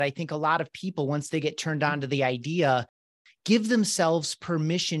I think a lot of people, once they get turned on to the idea, give themselves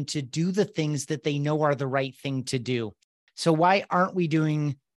permission to do the things that they know are the right thing to do. So why aren't we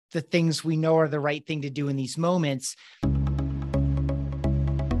doing the things we know are the right thing to do in these moments?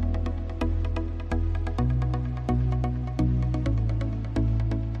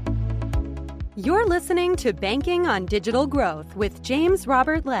 You're listening to Banking on Digital Growth with James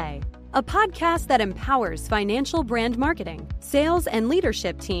Robert Lay, a podcast that empowers financial brand marketing, sales, and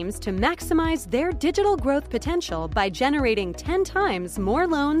leadership teams to maximize their digital growth potential by generating 10 times more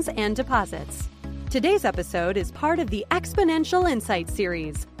loans and deposits. Today's episode is part of the Exponential Insight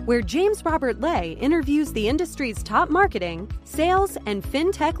series, where James Robert Lay interviews the industry's top marketing, sales, and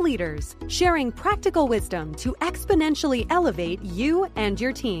fintech leaders, sharing practical wisdom to exponentially elevate you and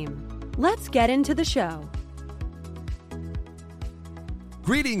your team. Let's get into the show.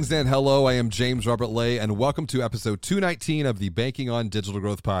 Greetings and hello, I am James Robert Lay, and welcome to episode 219 of the Banking on Digital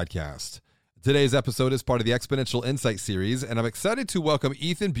Growth podcast. Today's episode is part of the Exponential Insight series, and I'm excited to welcome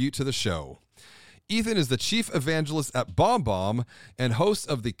Ethan Butte to the show. Ethan is the chief evangelist at BombBomb and host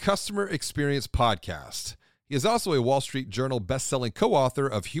of the Customer Experience podcast. He is also a Wall Street Journal best-selling co-author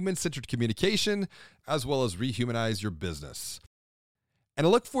of Human-Centered Communication, as well as Rehumanize Your Business. And I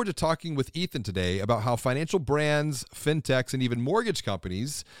look forward to talking with Ethan today about how financial brands, fintechs, and even mortgage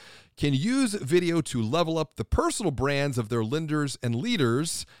companies can use video to level up the personal brands of their lenders and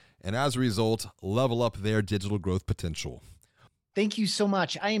leaders, and as a result, level up their digital growth potential. Thank you so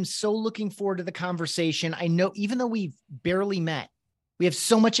much. I am so looking forward to the conversation. I know, even though we've barely met, we have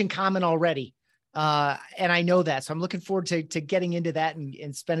so much in common already. And I know that. So I'm looking forward to getting into that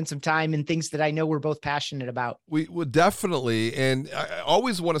and spending some time in things that I know we're both passionate about. We would definitely. And I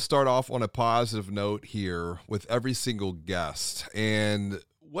always want to start off on a positive note here with every single guest. And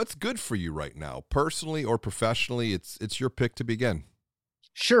what's good for you right now, personally or professionally? It's your pick to begin.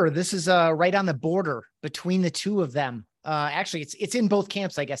 Sure. This is right on the border between the two of them. Actually, it's in both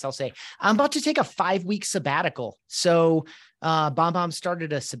camps, I guess I'll say. I'm about to take a 5-week sabbatical. So BombBomb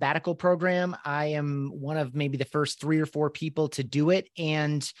started a sabbatical program. I am one of maybe the first 3 or 4 people to do it.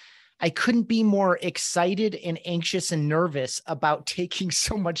 And I couldn't be more excited and anxious and nervous about taking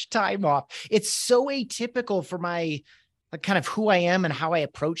so much time off. It's so atypical for my kind of who I am and how I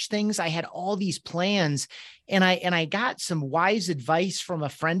approach things. I had all these plans, and I got some wise advice from a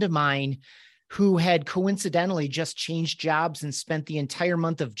friend of mine who had coincidentally just changed jobs and spent the entire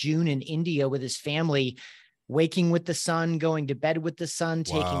month of June in India with his family, waking with the sun, going to bed with the sun,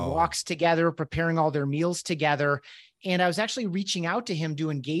 taking walks together, preparing all their meals together. And I was actually reaching out to him to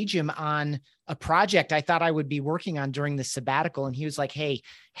engage him on a project I thought I would be working on during the sabbatical. And he was like, hey,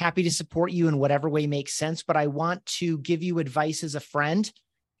 happy to support you in whatever way makes sense, but I want to give you advice as a friend.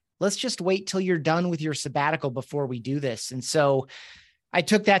 Let's just wait till you're done with your sabbatical before we do this. And so I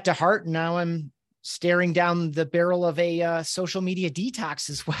took that to heart, and now I'm staring down the barrel of a social media detox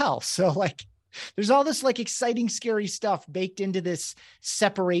as well. So there's all this exciting, scary stuff baked into this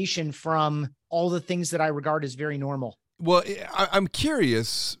separation from all the things that I regard as very normal. Well, I'm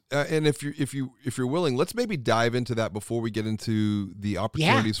curious, and if you're willing, let's maybe dive into that before we get into the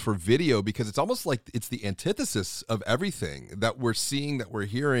opportunities for video, because it's almost like it's the antithesis of everything that we're seeing, that we're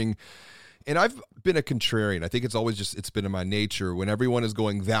hearing. And I've been a contrarian. I think it's always it's been in my nature. When everyone is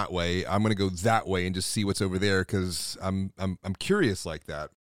going that way, I'm going to go that way and just see what's over there, because I'm curious like that.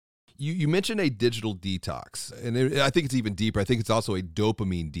 You mentioned a digital detox, and I think it's even deeper. I think it's also a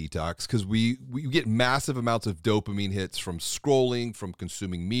dopamine detox, because we get massive amounts of dopamine hits from scrolling, from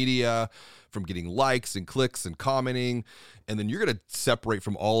consuming media, from getting likes and clicks and commenting, and then you're going to separate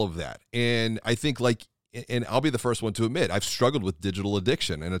from all of that. And I think and I'll be the first one to admit, I've struggled with digital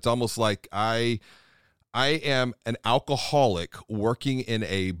addiction, and it's almost like I am an alcoholic working in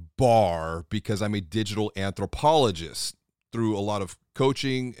a bar because I'm a digital anthropologist. Through a lot of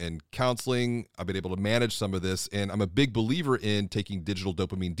coaching and counseling, I've been able to manage some of this, and I'm a big believer in taking digital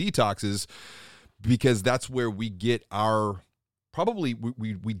dopamine detoxes, because that's where we get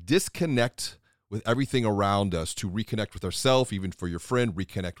we disconnect with everything around us to reconnect with ourselves, even for your friend,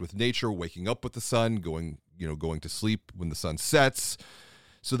 reconnect with nature, waking up with the sun, going to sleep when the sun sets.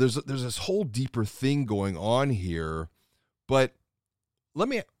 So there's this whole deeper thing going on here. But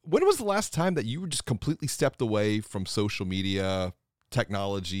when was the last time that you just completely stepped away from social media,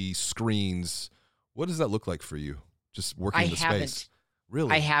 technology, screens? What does that look like for you? Just working in the space?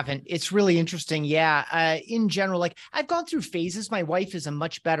 Really? I haven't. It's really interesting. Yeah. In general, I've gone through phases. My wife is a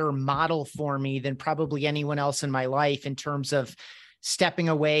much better model for me than probably anyone else in my life in terms of stepping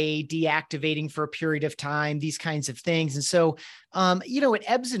away, deactivating for a period of time, these kinds of things. And so, it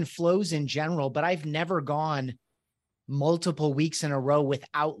ebbs and flows in general, but I've never gone multiple weeks in a row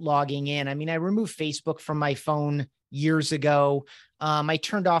without logging in. I mean, I removed Facebook from my phone years ago. I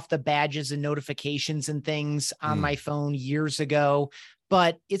turned off the badges and notifications and things on my phone years ago,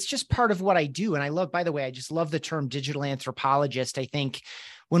 but it's just part of what I do. And I love, by the way, I just love the term digital anthropologist. I think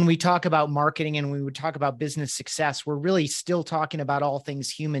when we talk about marketing and when we talk about business success, we're really still talking about all things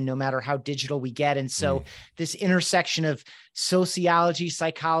human, no matter how digital we get. And so this intersection of sociology,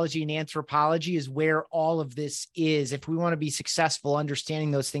 psychology, and anthropology is where all of this is. If we want to be successful,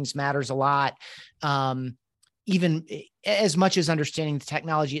 understanding those things matters a lot. Even as much as understanding the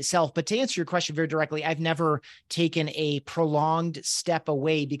technology itself. But to answer your question very directly, I've never taken a prolonged step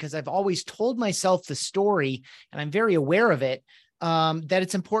away because I've always told myself the story, and I'm very aware of it, that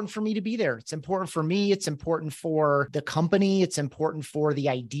it's important for me to be there. It's important for me. It's important for the company. It's important for the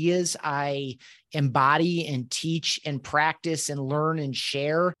ideas I embody and teach and practice and learn and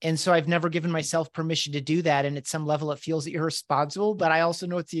share. And so I've never given myself permission to do that. And at some level, it feels irresponsible, but I also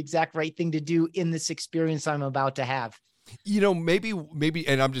know it's the exact right thing to do in this experience I'm about to have. Maybe,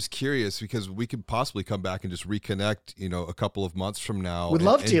 and I'm just curious because we could possibly come back and just reconnect, a couple of months from now. Would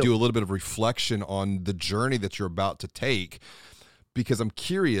love to do a little bit of reflection on the journey that you're about to take. Because I'm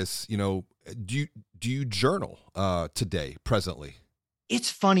curious, do you journal today, presently? It's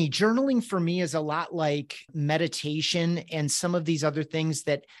funny. Journaling for me is a lot like meditation and some of these other things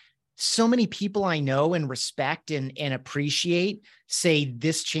that so many people I know and respect and appreciate say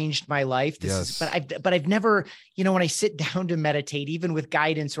this changed my life. But I've never, when I sit down to meditate, even with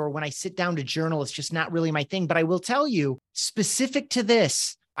guidance, or when I sit down to journal, it's just not really my thing. But I will tell you, specific to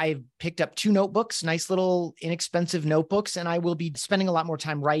this, I've picked up 2 notebooks, nice little inexpensive notebooks, and I will be spending a lot more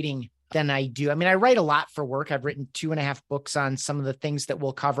time writing than I do. I mean, I write a lot for work. I've written 2.5 books on some of the things that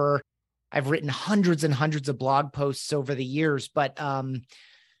we'll cover. I've written hundreds and hundreds of blog posts over the years, but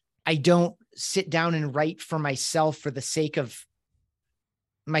I don't sit down and write for myself for the sake of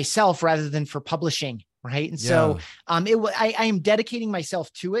myself rather than for publishing. Right. And so I am dedicating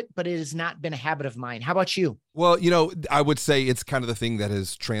myself to it, but it has not been a habit of mine. How about you? Well, I would say it's kind of the thing that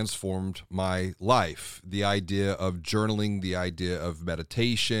has transformed my life. The idea of journaling, the idea of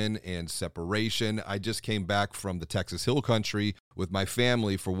meditation and separation. I just came back from the Texas Hill Country with my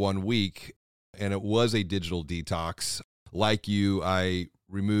family for 1 week, and it was a digital detox. Like you, I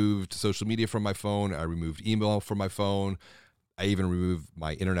removed social media from my phone. I removed email from my phone. I even removed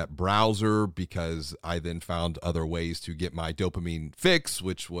my internet browser because I then found other ways to get my dopamine fix,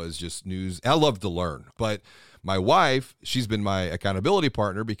 which was just news. I love to learn, but my wife, she's been my accountability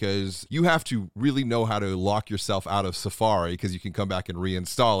partner because you have to really know how to lock yourself out of Safari because you can come back and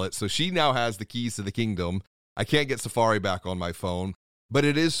reinstall it. So she now has the keys to the kingdom. I can't get Safari back on my phone, but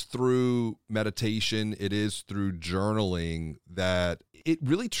it is through meditation, it is through journaling that it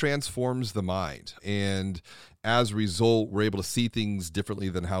really transforms the mind. And as a result, we're able to see things differently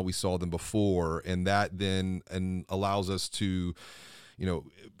than how we saw them before. And that then allows us to,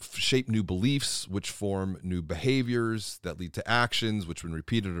 shape new beliefs, which form new behaviors that lead to actions, which when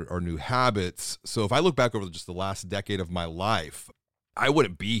repeated are new habits. So if I look back over just the last decade of my life, I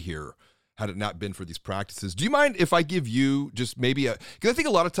wouldn't be here had it not been for these practices. Do you mind if I give you just maybe because I think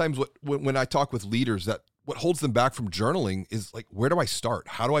a lot of times when I talk with leaders that what holds them back from journaling is like, where do I start?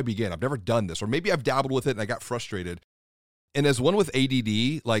 How do I begin? I've never done this, or maybe I've dabbled with it and I got frustrated. And as one with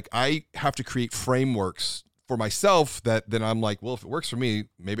ADD, like I have to create frameworks for myself that then I'm like, well, if it works for me,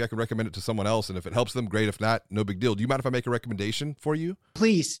 maybe I can recommend it to someone else. And if it helps them, great. If not, no big deal. Do you mind if I make a recommendation for you?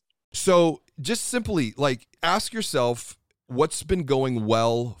 Please. So just simply like ask yourself, what's been going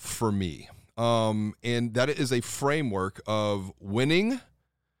well for me? And that is a framework of winning,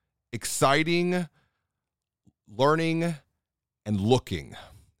 exciting, learning, and looking.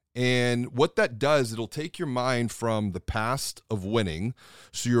 And what that does, it'll take your mind from the past of winning.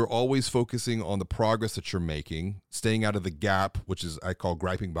 So you're always focusing on the progress that you're making, staying out of the gap, which is I call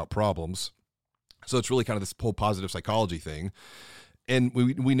griping about problems. So it's really kind of this whole positive psychology thing. And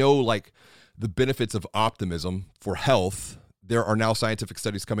we know like the benefits of optimism for health. There are now scientific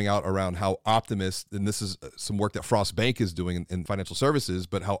studies coming out around how optimists, and this is some work that Frost Bank is doing in financial services,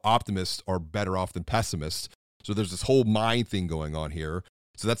 but how optimists are better off than pessimists. So there's this whole mind thing going on here.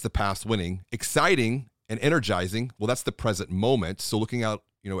 So that's the past winning. Exciting and energizing. Well, that's the present moment. So looking out,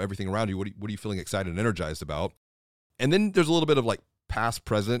 everything around you, what are you feeling excited and energized about? And then there's a little bit of like past,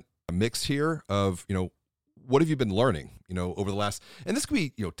 present mix here of, what have you been learning, over the last, and this could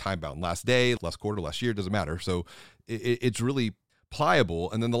be, time bound, last day, last quarter, last year, doesn't matter. So it's really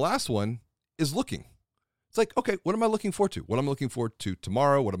pliable. And then the last one is looking. It's like, okay, what am I looking forward to? What am I looking forward to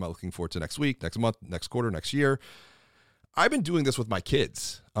tomorrow? What am I looking forward to next week, next month, next quarter, next year? I've been doing this with my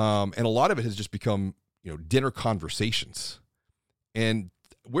kids. And a lot of it has just become dinner conversations. And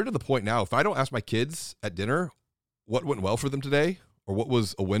we're to the point now, if I don't ask my kids at dinner what went well for them today, or what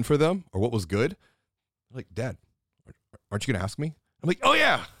was a win for them, or what was good, they're like, Dad, aren't you going to ask me? I'm like, oh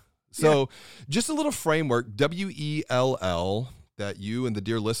yeah. So just a little framework, WELL, that you and the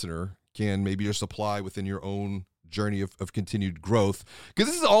dear listener can maybe just apply within your own journey of continued growth. Because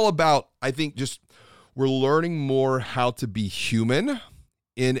this is all about, I think, just we're learning more how to be human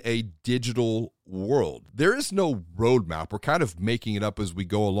in a digital world. There is no roadmap. We're kind of making it up as we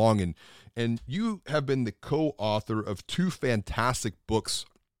go along. And you have been the co-author of 2 fantastic books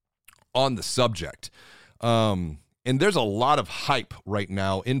on the subject. And there's a lot of hype right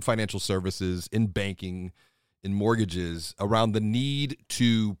now in financial services, in banking, in mortgages around the need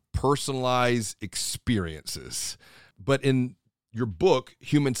to personalize experiences. But in your book,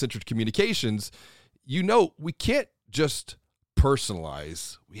 Human-Centered Communications, we can't just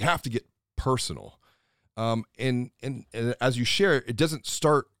personalize. We have to get personal. And as you share, it doesn't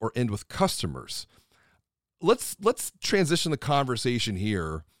start or end with customers. Let's transition the conversation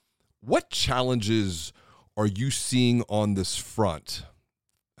here. What challenges are you seeing on this front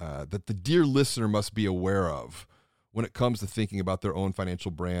that the dear listener must be aware of when it comes to thinking about their own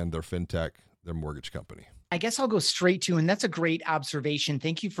financial brand, their fintech, their mortgage company? I guess I'll go straight to, and that's a great observation.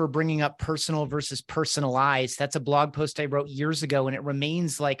 Thank you for bringing up personal versus personalized. That's a blog post I wrote years ago, and it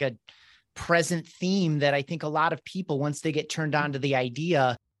remains like a present theme that I think a lot of people, once they get turned on to the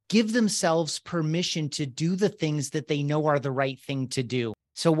idea, give themselves permission to do the things that they know are the right thing to do.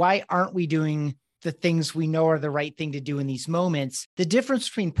 So why aren't we doing the things we know are the right thing to do in these moments? The difference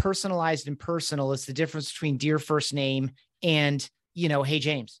between personalized and personal is the difference between dear first name and, hey,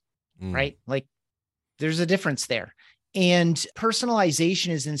 James, right? Like, there's a difference there. And personalization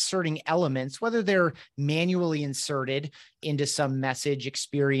is inserting elements, whether they're manually inserted into some message,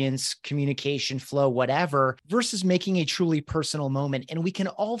 experience, communication flow, whatever, versus making a truly personal moment. And we can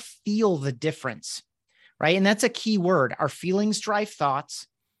all feel the difference, right? And that's a key word. Our feelings drive thoughts.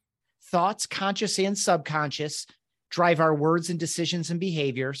 Thoughts, conscious and subconscious, drive our words and decisions and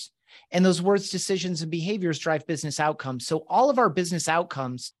behaviors. And those words, decisions, and behaviors drive business outcomes. So all of our business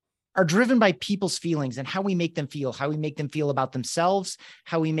outcomes are driven by people's feelings and how we make them feel about themselves,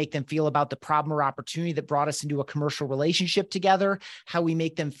 how we make them feel about the problem or opportunity that brought us into a commercial relationship together, how we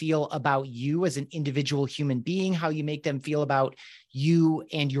make them feel about you as an individual human being, how you make them feel about you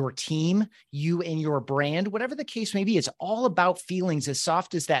and your team, you and your brand, whatever the case may be. It's all about feelings. As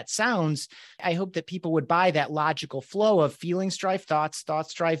soft as that sounds, I hope that people would buy that logical flow of feelings drive thoughts,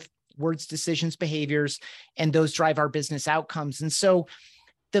 thoughts drive words, decisions, behaviors, and those drive our business outcomes. And so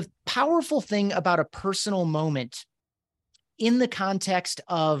the powerful thing about a personal moment in the context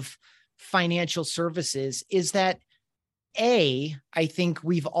of financial services is that, I think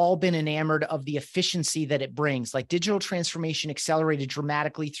we've all been enamored of the efficiency that it brings. Like, digital transformation accelerated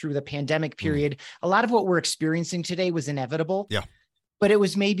dramatically through the pandemic period. A lot of what we're experiencing today was inevitable. Yeah. But it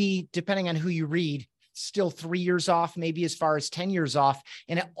was maybe, depending on who you read, still 3 years off, maybe as far as 10 years off.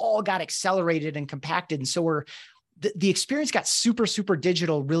 And it all got accelerated and compacted. And so the experience got super, super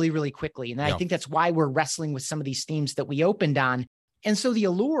digital really, really quickly. And I think that's why we're wrestling with some of these themes that we opened on. And so the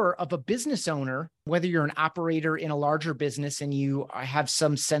allure of a business owner, whether you're an operator in a larger business and you have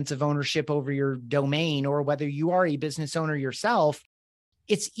some sense of ownership over your domain, or whether you are a business owner yourself,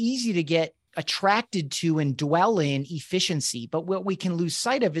 it's easy to get attracted to and dwell in efficiency. But what we can lose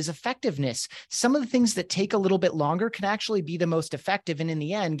sight of is effectiveness. Some of the things that take a little bit longer can actually be the most effective, and in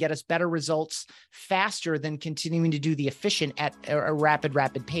the end, get us better results faster than continuing to do the efficient at a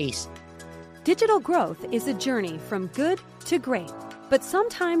rapid pace. Digital growth is a journey from good to great, but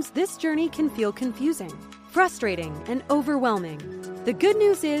sometimes this journey can feel confusing, frustrating, and overwhelming. The good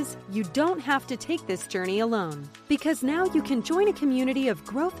news is you don't have to take this journey alone, because now you can join a community of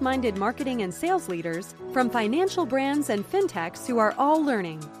growth-minded marketing and sales leaders from financial brands and fintechs who are all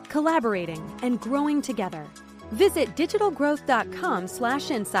learning, collaborating, and growing together. Visit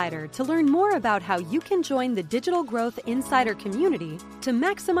digitalgrowth.com/insider to learn more about how you can join the Digital Growth Insider community to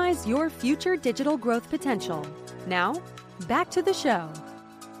maximize your future digital growth potential. Now, back to the show.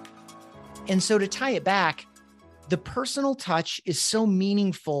 And so to tie it back, the personal touch is so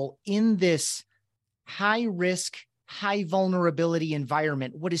meaningful in this high risk, high vulnerability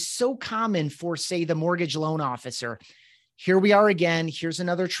environment. What is so common for, say, the mortgage loan officer? Here we are again. Here's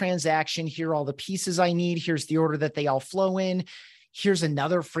another transaction. Here are all the pieces I need. Here's the order that they all flow in. Here's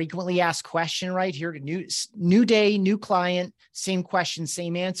another frequently asked question, right? Here, new day, new client, same question,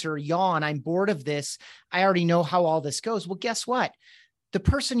 same answer. Yawn. I'm bored of this. I already know how all this goes. Well, guess what? The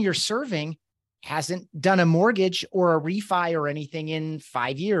person you're serving hasn't done a mortgage or a refi or anything in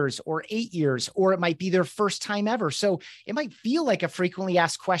 5 years or 8 years, or it might be their first time ever. So it might feel like a frequently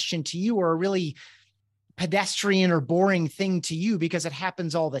asked question to you, or a really pedestrian or boring thing to you because it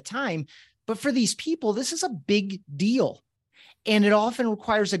happens all the time. But for these people, this is a big deal. And it often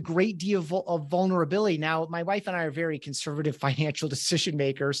requires a great deal of vulnerability. Now, my wife and I are very conservative financial decision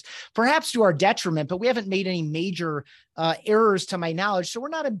makers, perhaps to our detriment, but we haven't made any major errors to my knowledge. So we're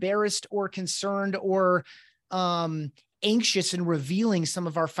not embarrassed or concerned or anxious in revealing some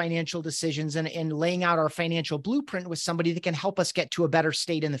of our financial decisions and laying out our financial blueprint with somebody that can help us get to a better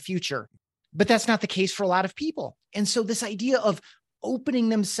state in the future. But that's not the case for a lot of people. And so this idea of opening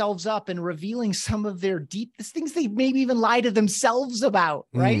themselves up and revealing some of their deepest things they maybe even lie to themselves about,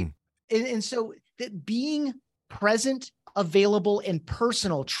 right? And so that being present, available, and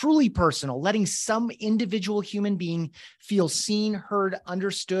personal, truly personal, letting some individual human being feel seen, heard,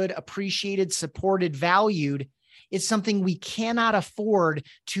 understood, appreciated, supported, valued, is something we cannot afford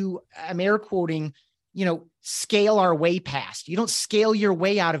to, I'm air quoting, scale our way past. You don't scale your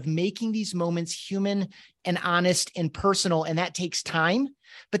way out of making these moments human and honest and personal. And that takes time.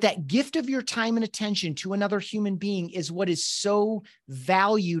 But that gift of your time and attention to another human being is what is so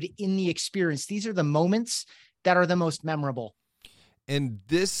valued in the experience. These are the moments that are the most memorable. And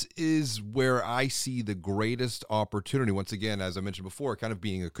this is where I see the greatest opportunity. Once again, as I mentioned before, kind of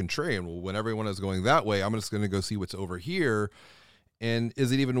being a contrarian. Well, when everyone is going that way, I'm just going to go see what's over here. And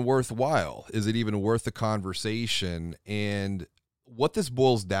is it even worthwhile? Is it even worth the conversation? And what this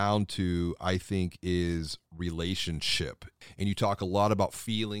boils down to, I think, is relationship. And you talk a lot about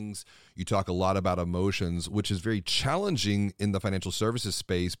feelings. You talk a lot about emotions, which is very challenging in the financial services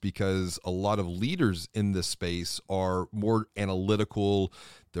space because a lot of leaders in this space are more analytical.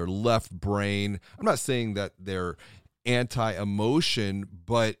 They're left brain. I'm not saying that they're anti-emotion,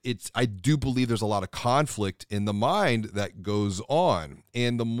 but I do believe there's a lot of conflict in the mind that goes on.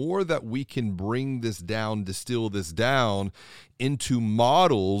 And the more that we can bring this down, distill this down into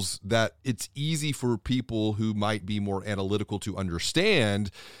models that it's easy for people who might be more analytical to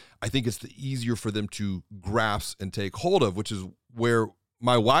understand, I think it's the easier for them to grasp and take hold of, which is where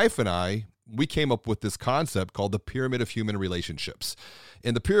my wife and I, we came up with this concept called the Pyramid of Human Relationships.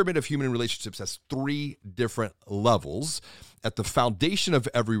 And the Pyramid of Human Relationships has 3 different levels. At the foundation of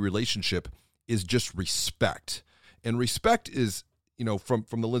every relationship is just respect. And respect is, from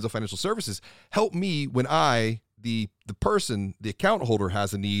the lens of financial services, help me when the person, the account holder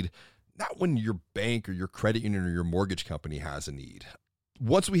has a need, not when your bank or your credit union or your mortgage company has a need.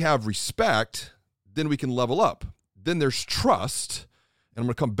 Once we have respect, then we can level up. Then there's trust. And I'm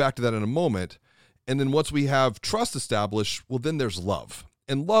going to come back to that in a moment. And then once we have trust established, well, then there's love.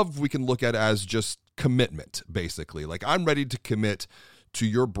 And love we can look at as just commitment, basically. Like, I'm ready to commit to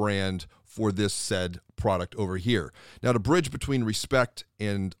your brand for this said product over here. Now, to bridge between respect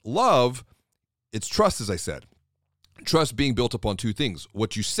and love, it's trust, as I said. Trust being built upon 2 things.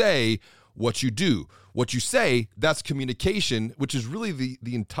 What you say, what you do. What you say, that's communication, which is really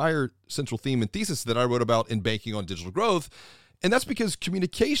the entire central theme and thesis that I wrote about in Banking on Digital Growth. And that's because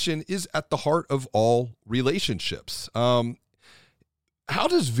communication is at the heart of all relationships. How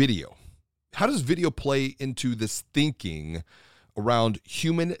does video play into this thinking around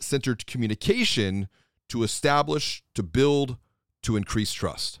human-centered communication to establish, to build, to increase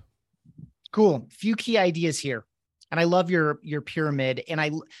trust? Cool. Few key ideas here. And I love your pyramid.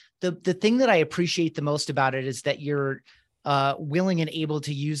 And the thing that I appreciate the most about it is that you're willing and able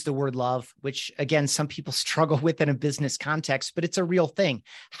to use the word love, which again, some people struggle with in a business context, but it's a real thing.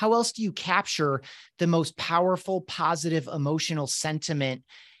 How else do you capture the most powerful, positive, emotional sentiment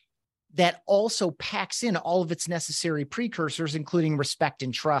that also packs in all of its necessary precursors, including respect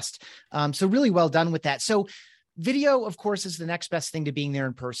and trust? So really well done with that. So video, of course, is the next best thing to being there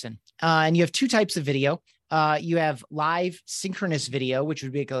in person. And you have 2 types of video. You have live synchronous video, which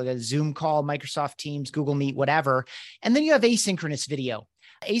would be like a Zoom call, Microsoft Teams, Google Meet, whatever. And then you have asynchronous video.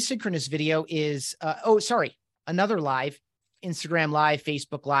 Asynchronous video is, another live, Instagram Live,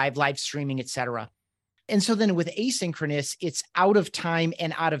 Facebook Live, live streaming, etc. And so then with asynchronous, it's out of time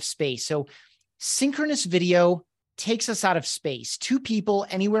and out of space. So synchronous video takes us out of space. 2 people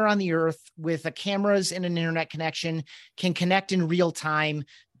anywhere on the earth with cameras and an internet connection can connect in real time,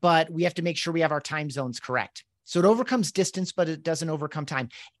 but we have to make sure we have our time zones correct. So it overcomes distance, but it doesn't overcome time.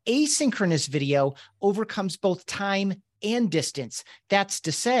 Asynchronous video overcomes both time and distance. That's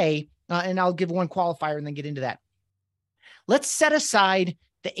to say, and I'll give one qualifier and then get into that. Let's set aside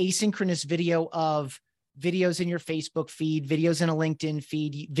the asynchronous video of videos in your Facebook feed, videos in a LinkedIn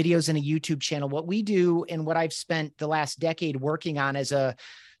feed, videos in a YouTube channel. What we do and what I've spent the last decade working on as a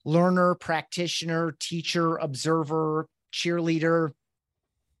learner, practitioner, teacher, observer, cheerleader,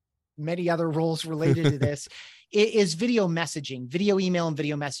 many other roles related to this, is video messaging, video email and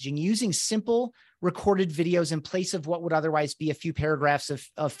video messaging, using simple recorded videos in place of what would otherwise be a few paragraphs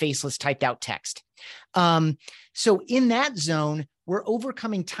of faceless typed out text. So in that zone, we're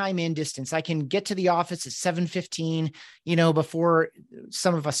overcoming time and distance. I can get to the office at 7:15, before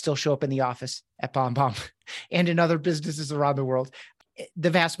some of us still show up in the office at BombBomb and in other businesses around the world. The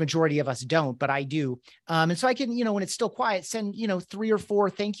vast majority of us don't, but I do. And so I can, when it's still quiet, send, 3 or 4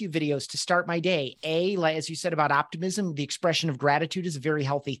 thank you videos to start my day. Like, as you said about optimism, the expression of gratitude is a very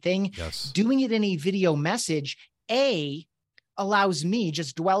healthy thing. Yes. Doing it in a video message, allows me,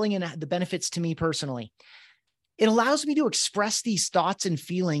 just dwelling in the benefits to me personally, it allows me to express these thoughts and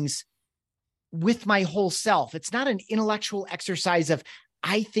feelings with my whole self. It's not an intellectual exercise of,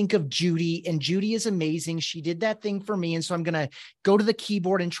 I think of Judy and Judy is amazing. She did that thing for me. And so I'm going to go to the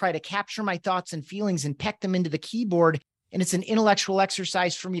keyboard and try to capture my thoughts and feelings and peck them into the keyboard. And it's an intellectual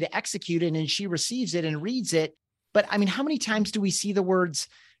exercise for me to execute it. And she receives it and reads it. But I mean, how many times do we see the words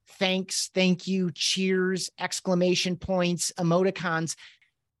thanks, thank you, cheers, exclamation points, emoticons?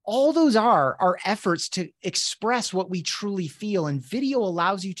 All those are efforts to express what we truly feel. And video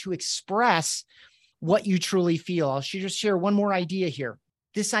allows you to express what you truly feel. I'll just share one more idea here.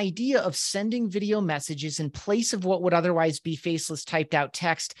 This idea of sending video messages in place of what would otherwise be faceless typed out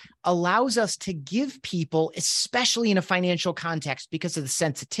text allows us to give people, especially in a financial context, because of the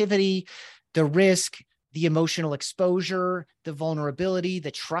sensitivity, the risk, the emotional exposure, the vulnerability,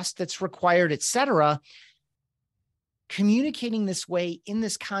 the trust that's required, etc. Communicating this way in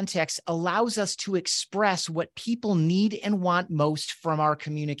this context allows us to express what people need and want most from our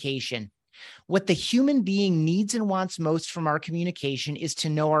communication. What the human being needs and wants most from our communication is to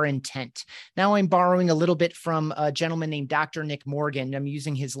know our intent. Now I'm borrowing a little bit from a gentleman named Dr. Nick Morgan. I'm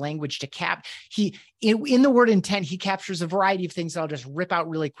using his language to in the word intent, he captures a variety of things that I'll just rip out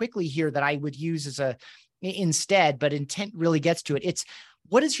really quickly here that I would use instead, but intent really gets to it. It's,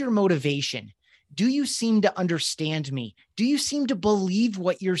 what is your motivation? Do you seem to understand me? Do you seem to believe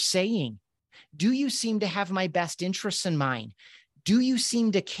what you're saying? Do you seem to have my best interests in mind? Do you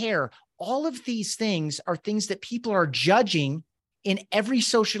seem to care? All of these things are things that people are judging in every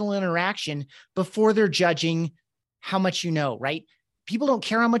social interaction before they're judging how much you know, right? People don't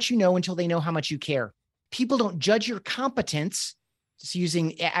care how much you know until they know how much you care. People don't judge your competence, just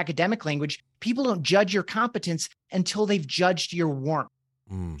using academic language, people don't judge your competence until they've judged your warmth.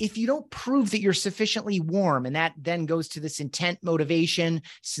 If you don't prove that you're sufficiently warm, and that then goes to this intent, motivation,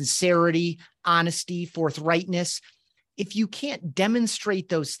 sincerity, honesty, forthrightness, if you can't demonstrate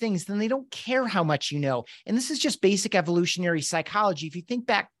those things, then they don't care how much you know. And this is just basic evolutionary psychology. If you think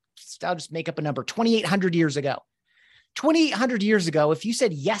back, I'll just make up a number, 2,800 years ago. 2,800 years ago, if you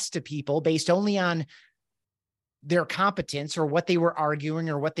said yes to people based only on their competence or what they were arguing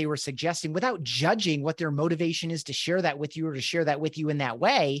or what they were suggesting, without judging what their motivation is to share that with you or to share that with you in that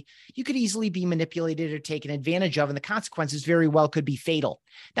way, you could easily be manipulated or taken advantage of. And the consequences very well could be fatal.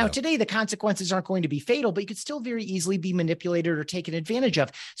 Now, today, the consequences aren't going to be fatal, but you could still very easily be manipulated or taken advantage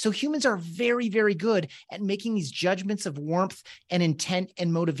of. So humans are very, very good at making these judgments of warmth and intent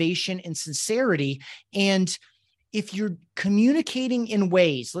and motivation and sincerity. And if you're communicating in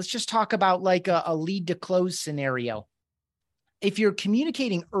ways, let's just talk about like a lead to close scenario. If you're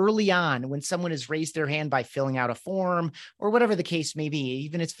communicating early on when someone has raised their hand by filling out a form or whatever the case may be,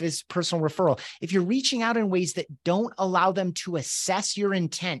 even if it's personal referral, if you're reaching out in ways that don't allow them to assess your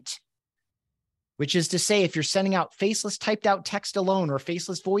intent, which is to say, if you're sending out faceless typed out text alone or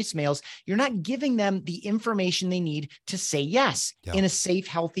faceless voicemails, you're not giving them the information they need to say yes in a safe,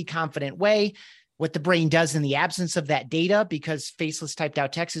 healthy, confident way. What the brain does in the absence of that data, because faceless typed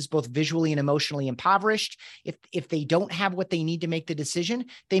out text is both visually and emotionally impoverished. If they don't have what they need to make the decision,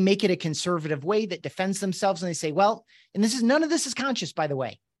 they make it a conservative way that defends themselves. And they say, well, and none of this is conscious, by the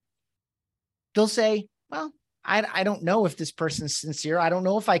way. They'll say, well, I don't know if this person's sincere. I don't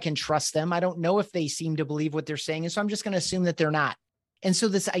know if I can trust them. I don't know if they seem to believe what they're saying. And so I'm just going to assume that they're not. And so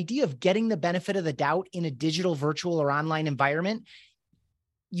this idea of getting the benefit of the doubt in a digital, virtual, or online environment,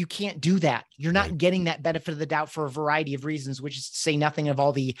 you can't do that. You're not getting that benefit of the doubt for a variety of reasons, which is to say nothing of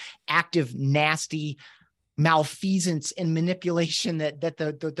all the active, nasty malfeasance and manipulation that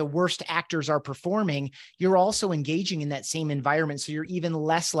the worst actors are performing. You're also engaging in that same environment. So you're even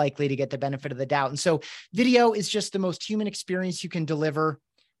less likely to get the benefit of the doubt. And so video is just the most human experience you can deliver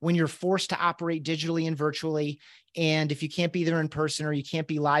when you're forced to operate digitally and virtually. And if you can't be there in person or you can't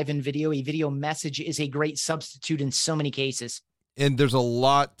be live in video, a video message is a great substitute in so many cases. And there's a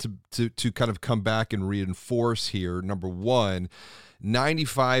lot to kind of come back and reinforce here. Number one,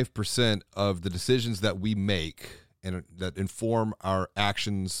 95% of the decisions that we make and that inform our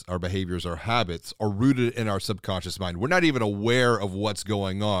actions, our behaviors, our habits are rooted in our subconscious mind. We're not even aware of what's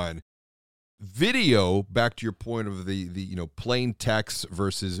going on. Video, back to your point of the plain text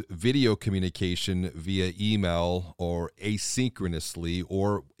versus video communication via email or asynchronously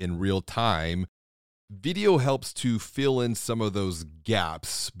or in real time, video helps to fill in some of those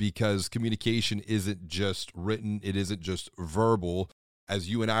gaps because communication isn't just written, it isn't just verbal. As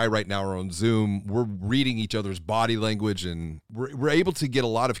you and I right now are on Zoom, we're reading each other's body language and we're able to get a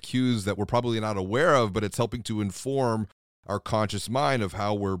lot of cues that we're probably not aware of, but it's helping to inform our conscious mind of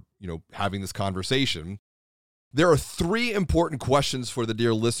how we're, having this conversation. There are 3 important questions for the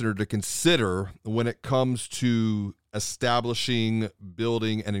dear listener to consider when it comes to establishing,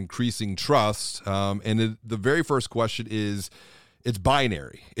 building, and increasing trust. The very first question is, it's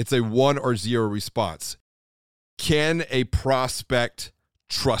binary. It's a 1 or 0 response. Can a prospect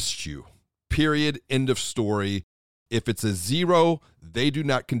trust you? Period. End of story. If it's a 0, they do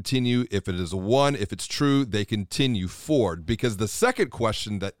not continue. If it is a 1, if it's true, they continue forward. Because the second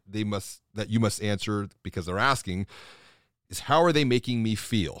question that you must answer, because they're asking, is how are they making me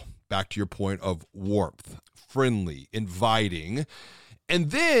feel? Back to your point of warmth, friendly, inviting.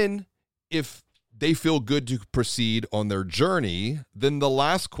 And then if they feel good to proceed on their journey, then the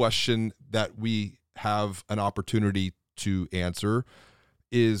last question that we have an opportunity to answer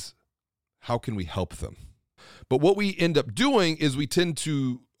is, how can we help them? But what we end up doing is we tend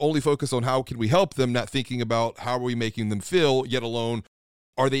to only focus on how can we help them, not thinking about how are we making them feel, yet alone,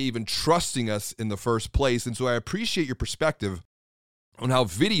 are they even trusting us in the first place? And so I appreciate your perspective on how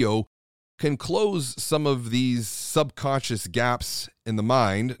video can close some of these subconscious gaps in the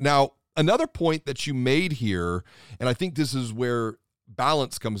mind. Now, another point that you made here, and I think this is where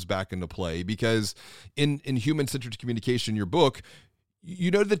balance comes back into play, because in Human-Centered Communication, your book,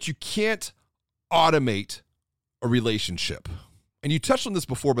 you know that you can't automate a relationship. And you touched on this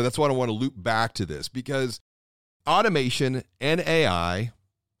before, but that's why I want to loop back to this, because automation and AI,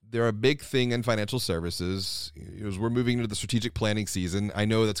 they're a big thing in financial services. As we're moving into the strategic planning season, I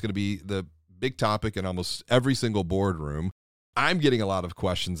know that's going to be the big topic in almost every single boardroom. I'm getting a lot of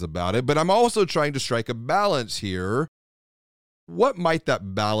questions about it, but I'm also trying to strike a balance here. What might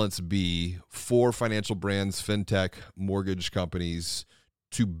that balance be for financial brands, fintech, mortgage companies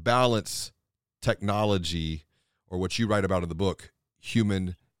to balance technology, or what you write about in the book,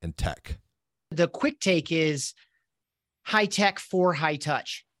 human and tech? The quick take is high tech for high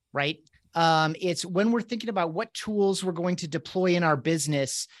touch, right? It's when we're thinking about what tools we're going to deploy in our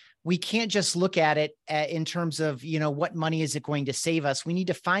business, we can't just look at it in terms of, what money is it going to save us? We need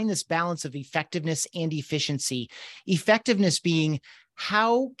to find this balance of effectiveness and efficiency. Effectiveness being,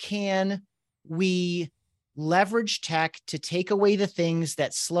 how can we leverage tech to take away the things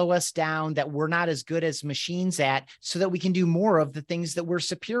that slow us down, that we're not as good as machines at, so that we can do more of the things that we're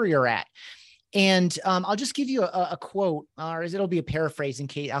superior at. And I'll just give you a quote, or it'll be a paraphrase in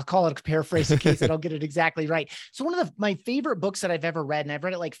case, I'll call it a paraphrase in case I don't get it exactly right. So one of my favorite books that I've ever read, and I've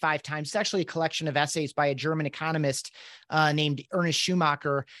read it like 5 times, it's actually a collection of essays by a German economist named Ernest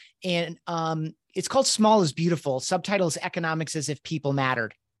Schumacher. And it's called Small is Beautiful. Subtitle is Economics as if People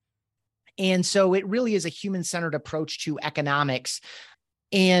Mattered. And so it really is a human-centered approach to economics.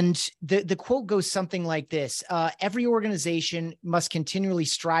 And the quote goes something like this: every organization must continually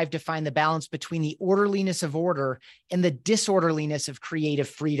strive to find the balance between the orderliness of order and the disorderliness of creative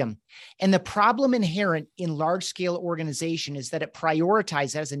freedom. And the problem inherent in large-scale organization is that it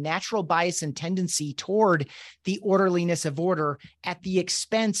prioritizes, as a natural bias and tendency toward the orderliness of order at the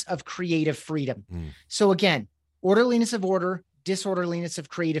expense of creative freedom. So again, orderliness of order, disorderliness of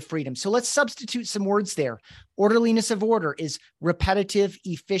creative freedom. So let's substitute some words there. Orderliness of order is repetitive,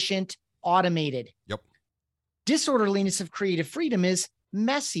 efficient, automated. Yep. Disorderliness of creative freedom is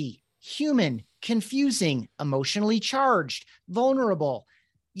messy, human, confusing, emotionally charged, vulnerable.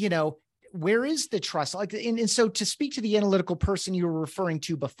 Where is the trust? And so to speak to the analytical person you were referring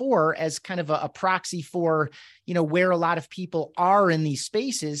to before as kind of a proxy for, where a lot of people are in these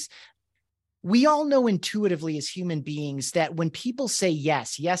spaces, we all know intuitively as human beings that when people say,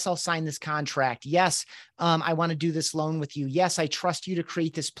 yes, I'll sign this contract. Yes, I want to do this loan with you. Yes, I trust you to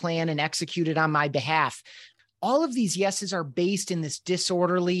create this plan and execute it on my behalf. All of these yeses are based in this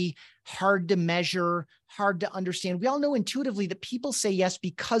disorderly, hard to measure, hard to understand. We all know intuitively that people say yes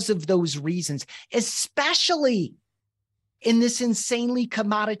because of those reasons, especially in this insanely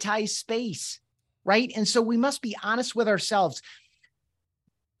commoditized space, right? And so we must be honest with ourselves.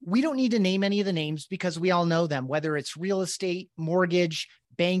 We don't need to name any of the names because we all know them, whether it's real estate, mortgage,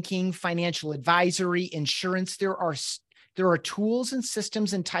 banking, financial advisory, insurance. There are There are tools and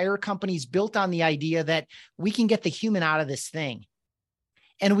systems, entire companies built on the idea that we can get the human out of this thing.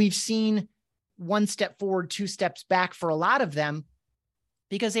 And we've seen one step forward, two steps back for a lot of them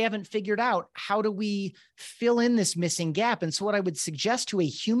because they haven't figured out how do we fill in this missing gap. And so what I would suggest to a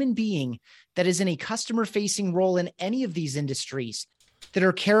human being that is in a customer-facing role in any of these industries that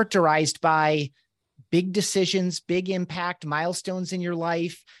are characterized by big decisions, big impact, milestones in your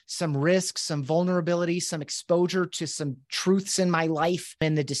life, some risks, some vulnerability, some exposure to some truths in my life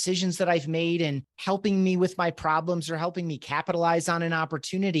and the decisions that I've made and helping me with my problems or helping me capitalize on an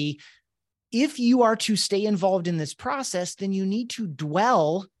opportunity. If you are to stay involved in this process, then you need to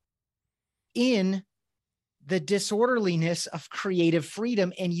dwell in the disorderliness of creative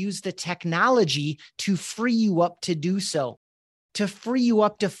freedom and use the technology to free you up to do so, to free you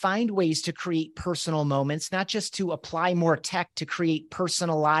up to find ways to create personal moments, not just to apply more tech to create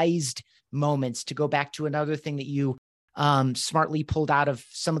personalized moments, to go back to another thing that you smartly pulled out of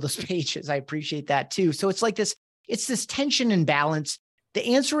some of those pages. I appreciate that too. So it's like this, it's this tension and balance. The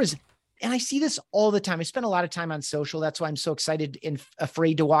answer is, and I see this all the time. I spend a lot of time on social. That's why I'm so excited and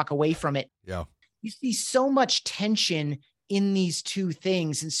afraid to walk away from it. Yeah. You see so much tension in these two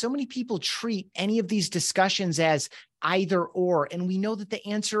things. And so many people treat any of these discussions as either or. And we know that the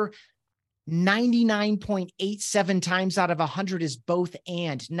answer 99.87 times out of 100 is both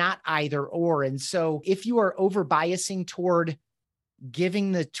and, not either or. And so if you are over biasing toward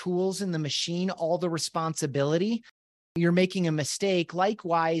giving the tools and the machine all the responsibility, you're making a mistake.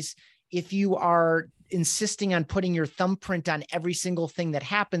 Likewise, if you are insisting on putting your thumbprint on every single thing that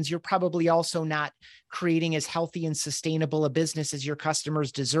happens, you're probably also not creating as healthy and sustainable a business as your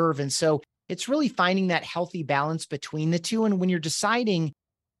customers deserve. And so it's really finding that healthy balance between the two. And when you're deciding,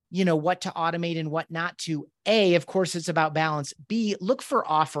 what to automate and what not to, A, of course, it's about balance. B, look for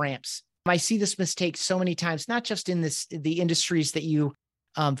off ramps. I see this mistake so many times, not just in the industries that you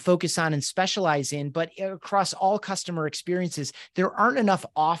focus on and specialize in, but across all customer experiences, there aren't enough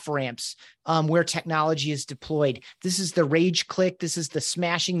off ramps where technology is deployed. This is the rage click. This is the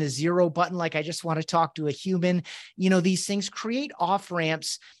smashing the zero button. Like, I just want to talk to a human. These things create off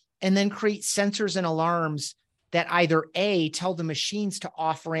ramps and then create sensors and alarms that either A, tell the machines to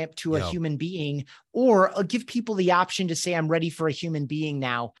off ramp to a human being, or give people the option to say, I'm ready for a human being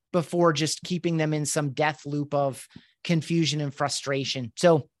now, before just keeping them in some death loop of confusion and frustration.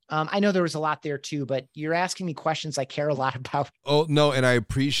 So I know there was a lot there too, but you're asking me questions I care a lot about. Oh, no. And I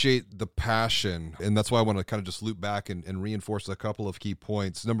appreciate the passion. And that's why I want to kind of just loop back and reinforce a couple of key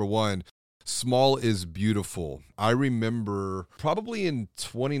points. Number one, small is beautiful. I remember probably in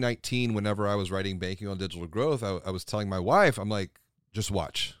 2019, whenever I was writing Banking on Digital Growth, I was telling my wife, I'm like, just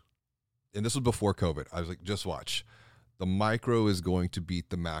watch. And this was before COVID. I was like, just watch. The micro is going to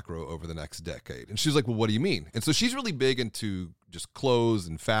beat the macro over the next decade. And she's like, well, what do you mean? And so she's really big into just clothes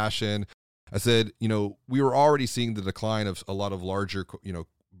and fashion. I said, we were already seeing the decline of a lot of larger,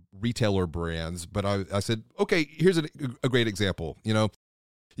 retailer brands. But I said, okay, here's a great example.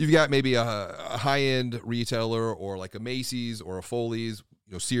 You've got maybe a high-end retailer or like a Macy's or a Foley's.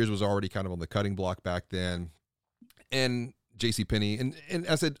 Sears was already kind of on the cutting block back then. And JCPenney. And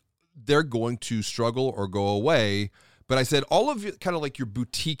I said, they're going to struggle or go away. But I said, all of you, kind of like your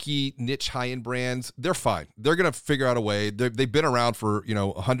boutique-y, niche, high-end brands, they're fine. They're going to figure out a way. They've been around for,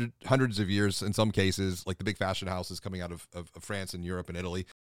 hundreds of years in some cases, like the big fashion houses coming out of France and Europe and Italy.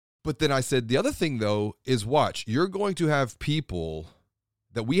 But then I said, the other thing, though, is watch. You're going to have people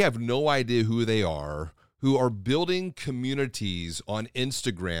that we have no idea who they are, who are building communities on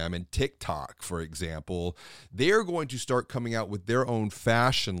Instagram and TikTok, for example. They are going to start coming out with their own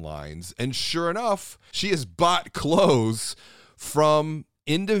fashion lines. And sure enough, she has bought clothes from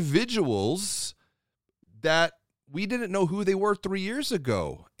individuals that we didn't know who they were 3 years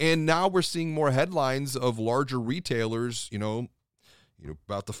ago. And now we're seeing more headlines of larger retailers,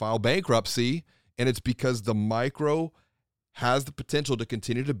 about to file bankruptcy. And it's because the micro has the potential to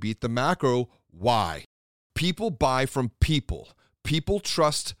continue to beat the macro. Why? People buy from people. People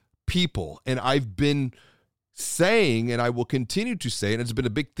trust people. And I've been saying, and I will continue to say, and it's been a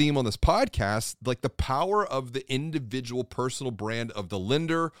big theme on this podcast, like the power of the individual personal brand of the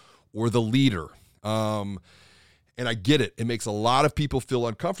lender or the leader. And I get it. It makes a lot of people feel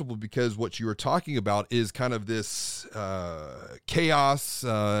uncomfortable because what you were talking about is kind of this chaos,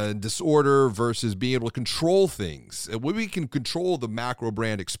 disorder versus being able to control things. We can control the macro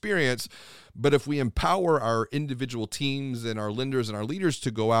brand experience, but if we empower our individual teams and our lenders and our leaders to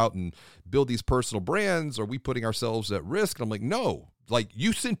go out and build these personal brands, are we putting ourselves at risk? And I'm like, no. Like,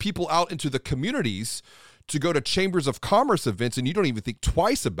 you send people out into the communities to go to chambers of commerce events and you don't even think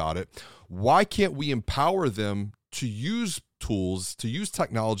twice about it. Why can't we empower them to use tools, to use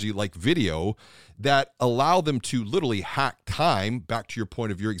technology like video that allow them to literally hack time. Back to your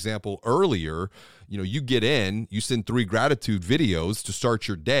point of your example earlier, you get in, you send 3 gratitude videos to start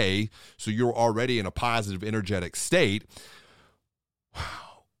your day, so you're already in a positive, energetic state.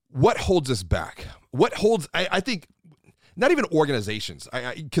 What holds us back? What holds, I think, not even organizations,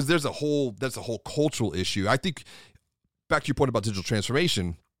 because that's a whole cultural issue. I think, back to your point about digital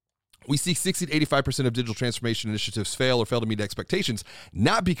transformation, we see 60 to 85% of digital transformation initiatives fail or fail to meet expectations,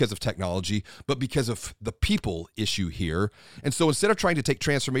 not because of technology, but because of the people issue here. And so instead of trying to take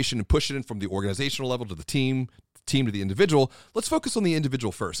transformation and push it in from the organizational level to the team to the individual, let's focus on the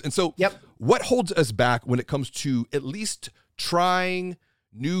individual first. And so what holds us back when it comes to at least trying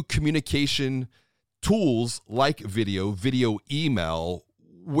new communication tools like video email?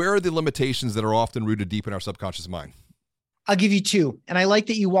 Where are the limitations that are often rooted deep in our subconscious mind? I'll give you 2. And I like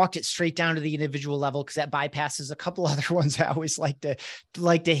that you walked it straight down to the individual level, because that bypasses a couple other ones I always like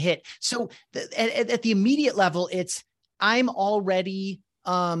to hit. So at the immediate level, it's I'm already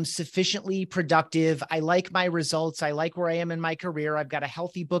sufficiently productive. I like my results. I like where I am in my career. I've got a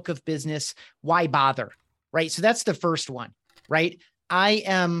healthy book of business. Why bother? Right. So that's the first one, right?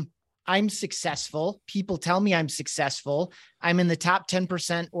 I'm successful. People tell me I'm successful. I'm in the top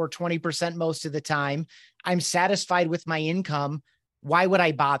 10% or 20% most of the time. I'm satisfied with my income. Why would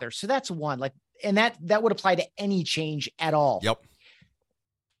I bother? So that's one, and that would apply to any change at all. Yep.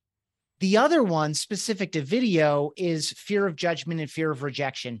 The other one, specific to video, is fear of judgment and fear of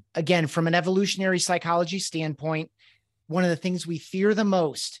rejection. Again, from an evolutionary psychology standpoint, one of the things we fear the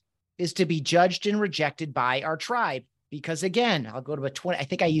most is to be judged and rejected by our tribe. Because again, I'll go to I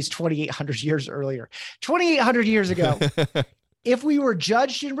think I used 2,800 years earlier, 2,800 years ago. If we were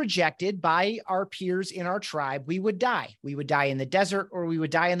judged and rejected by our peers in our tribe, we would die. We would die in the desert, or we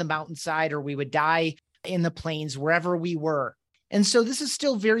would die in the mountainside, or we would die in the plains, wherever we were. And so this is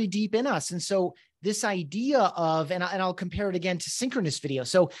still very deep in us. And so this idea of, and I'll compare it again to synchronous video.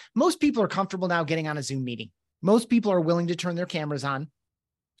 So most people are comfortable now getting on a Zoom meeting. Most people are willing to turn their cameras on.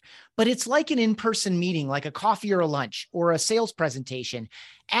 But it's like an in-person meeting, like a coffee or a lunch or a sales presentation.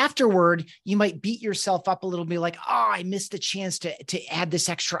 Afterward, you might beat yourself up a little bit, like, oh, I missed the chance to add this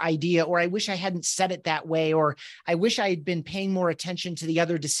extra idea, or I wish I hadn't said it that way, or I wish I had been paying more attention to the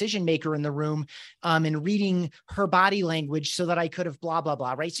other decision maker in the room and reading her body language so that I could have blah, blah,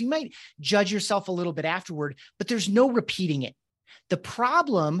 blah, right? So you might judge yourself a little bit afterward, but there's no repeating it. The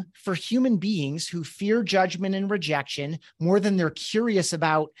problem for human beings who fear judgment and rejection more than they're curious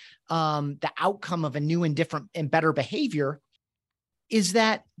about the outcome of a new and different and better behavior is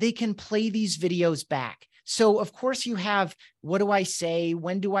that they can play these videos back. So of course you have, what do I say?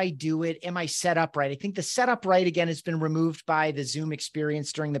 When do I do it? Am I set up right? I think the setup right, again, has been removed by the Zoom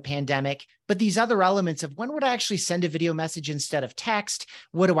experience during the pandemic. But these other elements of when would I actually send a video message instead of text?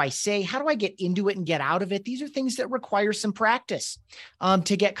 What do I say? How do I get into it and get out of it? These are things that require some practice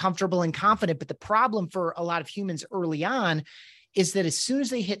to get comfortable and confident. But the problem for a lot of humans early on is that as soon as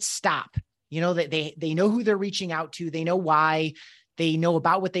they hit stop, they know who they're reaching out to. They know why. They know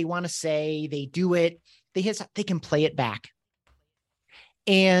about what they want to say. They do it. They can play it back.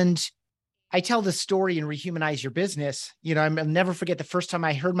 And I tell this story in Rehumanize Your Business. I'll never forget the first time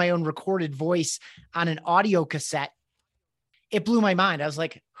I heard my own recorded voice on an audio cassette. It blew my mind. I was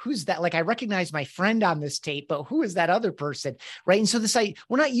like, who's that? Like, I recognize my friend on this tape, but who is that other person? Right. And so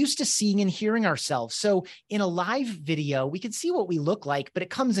we're not used to seeing and hearing ourselves. So in a live video, we can see what we look like, but it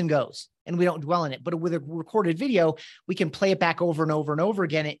comes and goes and we don't dwell in it. But with a recorded video, we can play it back over and over and over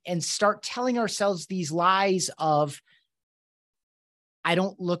again and start telling ourselves these lies of, I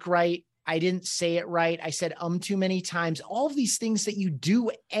don't look right. I didn't say it right. I said too many times. All of these things that you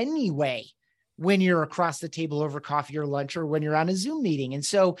do anyway when you're across the table over coffee or lunch, or when you're on a Zoom meeting. And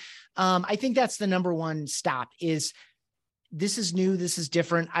so I think that's the number one stop is, this is new. This is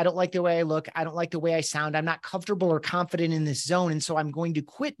different. I don't like the way I look. I don't like the way I sound. I'm not comfortable or confident in this zone. And so I'm going to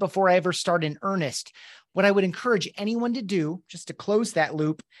quit before I ever start in earnest. What I would encourage anyone to do, just to close that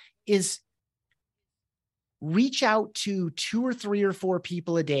loop, is reach out to 2 or 3 or 4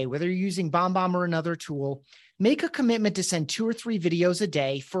 people a day, whether you're using BombBomb or another tool. Make a commitment to send 2 or 3 videos a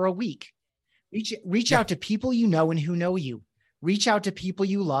day for a week. Reach out to people you know and who know you. Reach out to people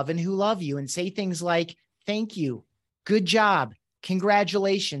you love and who love you, and say things like, thank you, good job,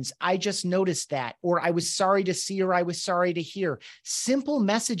 congratulations, I just noticed that, or I was sorry to see, or I was sorry to hear. Simple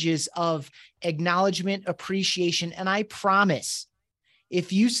messages of acknowledgement, appreciation. And I promise,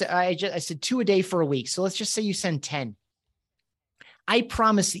 if you say, I said 2 a day for a week. So let's just say you send 10. I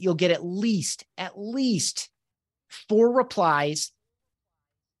promise that you'll get at least 4 replies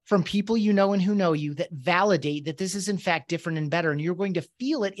from people you know and who know you that validate that this is in fact different and better. And you're going to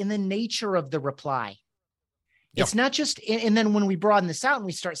feel it in the nature of the reply. Yep. It's not just, and then when we broaden this out and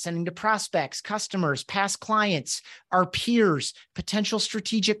we start sending to prospects, customers, past clients, our peers, potential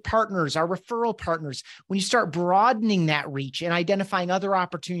strategic partners, our referral partners, when you start broadening that reach and identifying other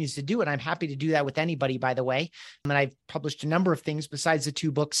opportunities to do it, I'm happy to do that with anybody, by the way. And I've published a number of things besides the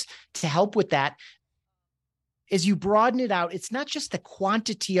 2 books to help with that. As you broaden it out, it's not just the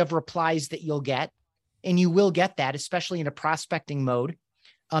quantity of replies that you'll get, and you will get that, especially in a prospecting mode,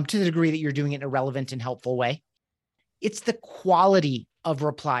 to the degree that you're doing it in a relevant and helpful way. It's the quality of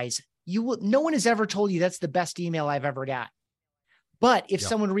replies. No one has ever told you that's the best email I've ever got. But if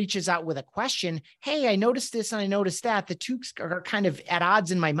someone reaches out with a question, hey, I noticed this and I noticed that, the two are kind of at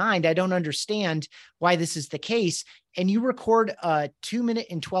odds in my mind. I don't understand why this is the case. And you record a 2-minute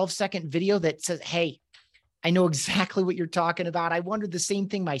and 12-second video that says, hey, I know exactly what you're talking about. I wondered the same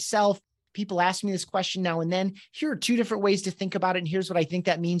thing myself. People ask me this question now and then. Here are 2 different ways to think about it. And here's what I think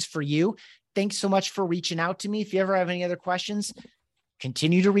that means for you. Thanks so much for reaching out to me. If you ever have any other questions,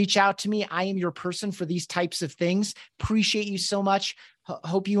 continue to reach out to me. I am your person for these types of things. Appreciate you so much.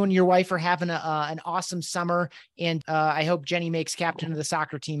 Hope you and your wife are having an awesome summer. And I hope Jenny makes captain of the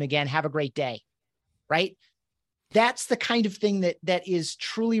soccer team again. Have a great day. Right? That's the kind of thing that is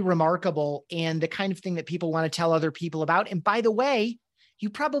truly remarkable and the kind of thing that people want to tell other people about. And by the way, you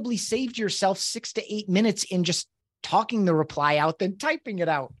probably saved yourself 6 to 8 minutes in just talking the reply out than typing it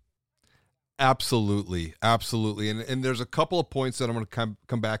out. Absolutely. Absolutely. And there's a couple of points that I'm going to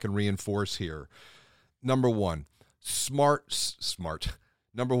come back and reinforce here. Number one, smart.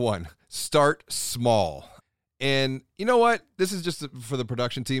 Number one, start small. And you know what? This is just for the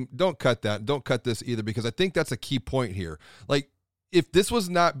production team. Don't cut that. Don't cut this either, because I think that's a key point here. Like, if this was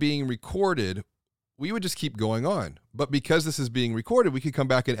not being recorded, we would just keep going on. But because this is being recorded, we could come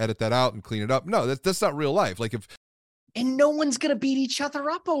back and edit that out and clean it up. No, that's not real life. And no one's going to beat each other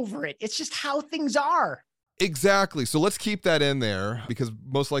up over it. It's just how things are. Exactly. So let's keep that in there, because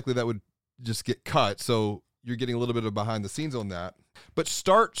most likely that would just get cut. So you're getting a little bit of behind the scenes on that. But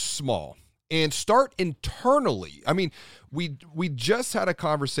start small and start internally. I mean, we just had a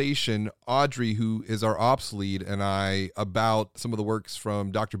conversation, Audrey, who is our ops lead, and I, about some of the works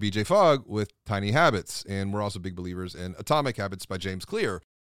from Dr. BJ Fogg with Tiny Habits. And we're also big believers in Atomic Habits by James Clear.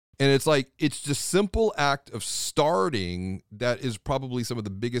 And it's like, it's the simple act of starting that is probably some of the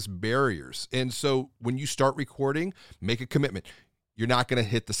biggest barriers. And so when you start recording, make a commitment. You're not going to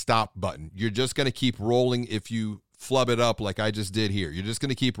hit the stop button. You're just going to keep rolling. If you flub it up like I just did here, you're just going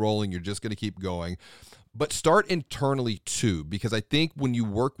to keep rolling. You're just going to keep going. But start internally too, because I think when you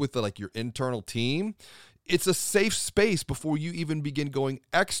work with your internal team, it's a safe space before you even begin going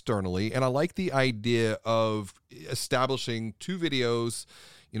externally. And I like the idea of establishing 2 videos,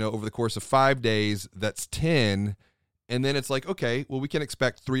 over the course of 5 days, that's 10. And then it's like, okay, well, we can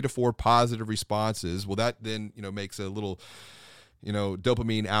expect 3 to 4 positive responses. Well, that then, makes a little,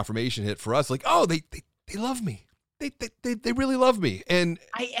 dopamine affirmation hit for us. Like, oh, they love me. They really love me. And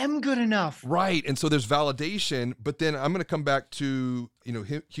I am good enough. Right. And so there's validation, but then I'm going to come back to,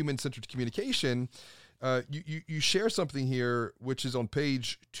 human-centered communication. You share something here, which is on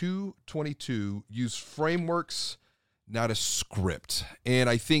page 222, use frameworks, not a script. And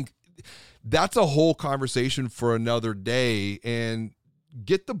I think that's a whole conversation for another day. And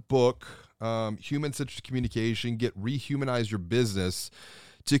get the book, Human-Centered Communication, Rehumanize Your Business,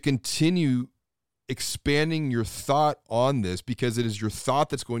 to continue expanding your thought on this, because it is your thought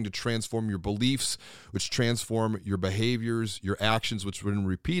that's going to transform your beliefs, which transform your behaviors, your actions, which when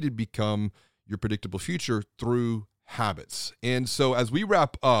repeated become your predictable future through habits. And so as we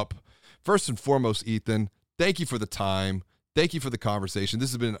wrap up, first and foremost, Ethan, thank you for the time. Thank you for the conversation.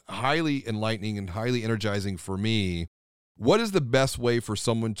 This has been highly enlightening and highly energizing for me. What is the best way for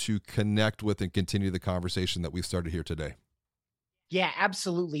someone to connect with and continue the conversation that we've started here today? Yeah,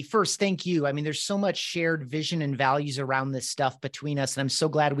 absolutely. First, thank you. I mean, there's so much shared vision and values around this stuff between us, and I'm so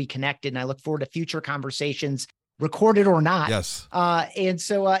glad we connected, and I look forward to future conversations, recorded or not. Yes. And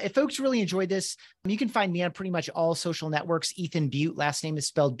so if folks really enjoyed this, you can find me on pretty much all social networks. Ethan Beute, last name is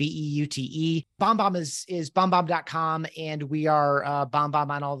spelled Beute. BombBomb is bombbomb.com, and we are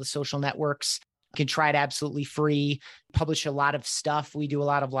BombBomb on all the social networks. You can try it absolutely free, publish a lot of stuff. We do a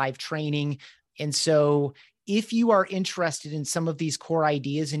lot of live training. And so if you are interested in some of these core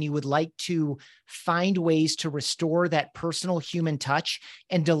ideas and you would like to find ways to restore that personal human touch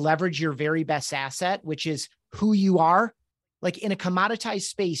and to leverage your very best asset, which is who you are Like in a commoditized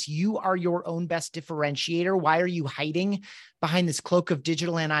space, you are your own best differentiator. Why are you hiding behind this cloak of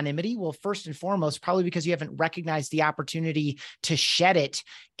digital anonymity? Well, first and foremost, probably because you haven't recognized the opportunity to shed it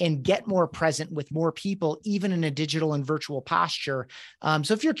and get more present with more people, even in a digital and virtual posture.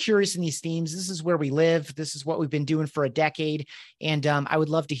 So if you're curious in these themes, this is where we live. This is what we've been doing for a decade. And I would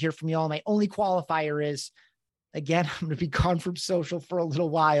love to hear from you all. My only qualifier is, again, I'm going to be gone from social for a little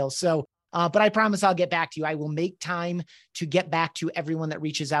while. So but I promise I'll get back to you. I will make time to get back to everyone that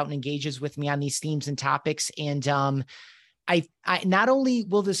reaches out and engages with me on these themes and topics. And I not only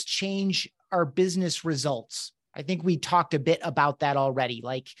will this change our business results, I think we talked a bit about that already.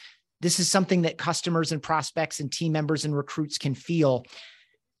 Like this is something that customers and prospects and team members and recruits can feel.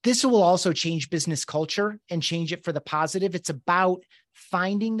 This will also change business culture and change it for the positive. It's about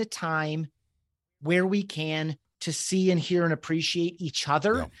finding the time where we can to see and hear and appreciate each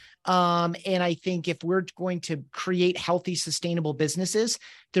other. Yeah. And I think if we're going to create healthy, sustainable businesses,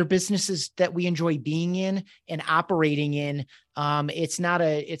 they're businesses that we enjoy being in and operating in. It's not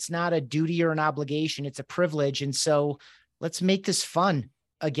a duty or an obligation. It's a privilege. And so let's make this fun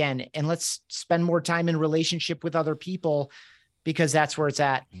again, and let's spend more time in relationship with other people, because that's where it's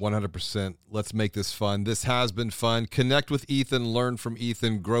at. 100%. Let's make this fun. This has been fun. Connect with Ethan, learn from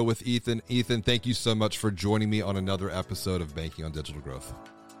Ethan, grow with Ethan. Ethan, thank you so much for joining me on another episode of Banking on Digital Growth.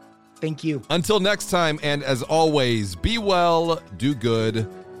 Thank you. Until next time, and as always, be well, do good,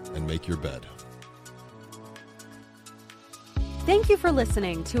 and make your bed. Thank you for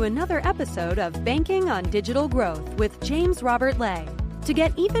listening to another episode of Banking on Digital Growth with James Robert Lay. To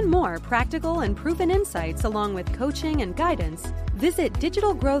get even more practical and proven insights along with coaching and guidance, visit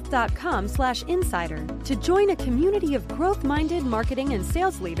digitalgrowth.com/insider to join a community of growth-minded marketing and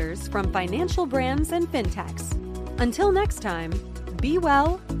sales leaders from financial brands and fintechs. Until next time, be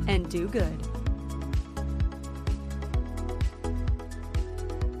well and do good.